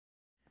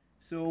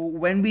So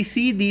when we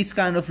see these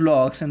kind of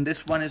locks, and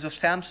this one is of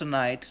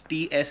samsonite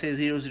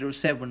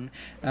tsa007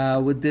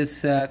 with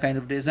this kind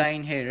of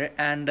design here,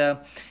 and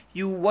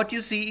what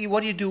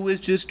you do is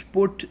just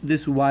put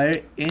this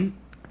wire in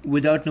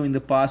without knowing the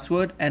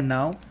password, and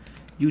now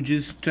you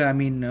just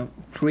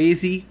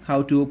crazy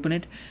how to open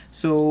it.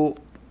 So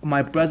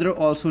my brother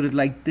also did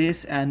like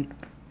this, and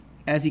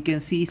as you can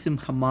see some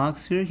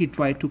marks here. He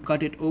tried to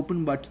cut it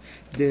open, but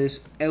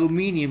there's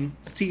aluminium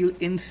steel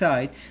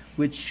inside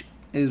which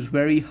is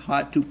very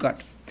hard to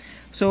cut.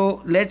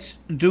 So let's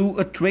do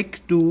a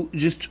trick to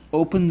just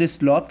open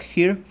this lock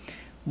here.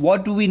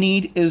 What do we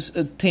need is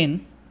a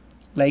thin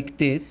like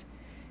this.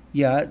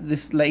 Yeah,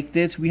 this like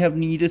this. We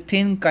need a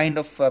thin kind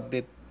of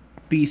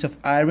piece of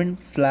iron,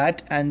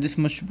 flat, and this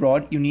much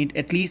broad. You need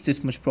at least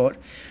this much broad.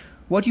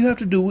 What you have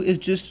to do is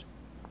just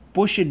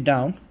push it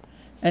down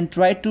and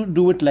try to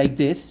do it like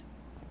this.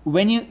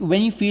 When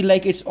you feel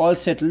like it's all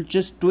settled,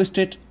 just twist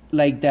it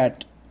like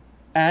that,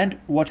 and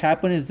what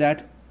happens is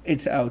that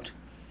it's out.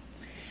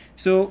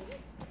 So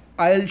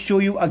I'll show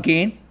you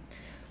again.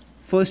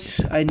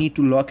 First I need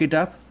to lock it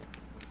up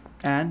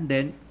and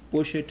then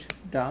push it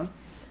down,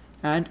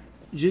 and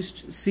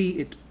just see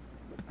it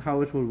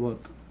how it will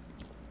work.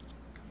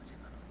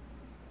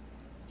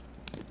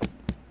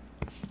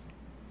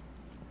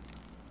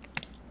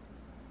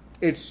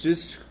 It's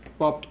just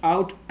popped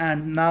out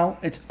and now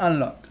it's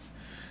unlocked.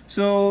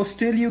 So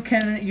still you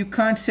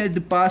can't set the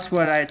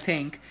password, I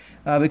think,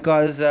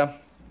 because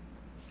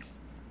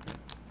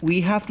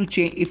we have to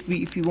change.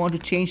 If you want to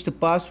change the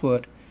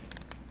password,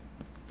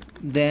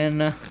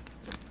 then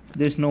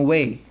there's no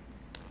way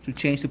to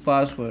change the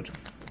password.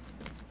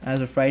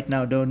 As of right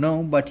now, don't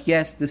know, but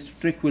yes, this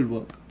trick will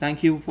work.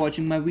 Thank you for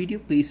watching my video.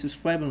 Please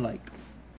subscribe and like.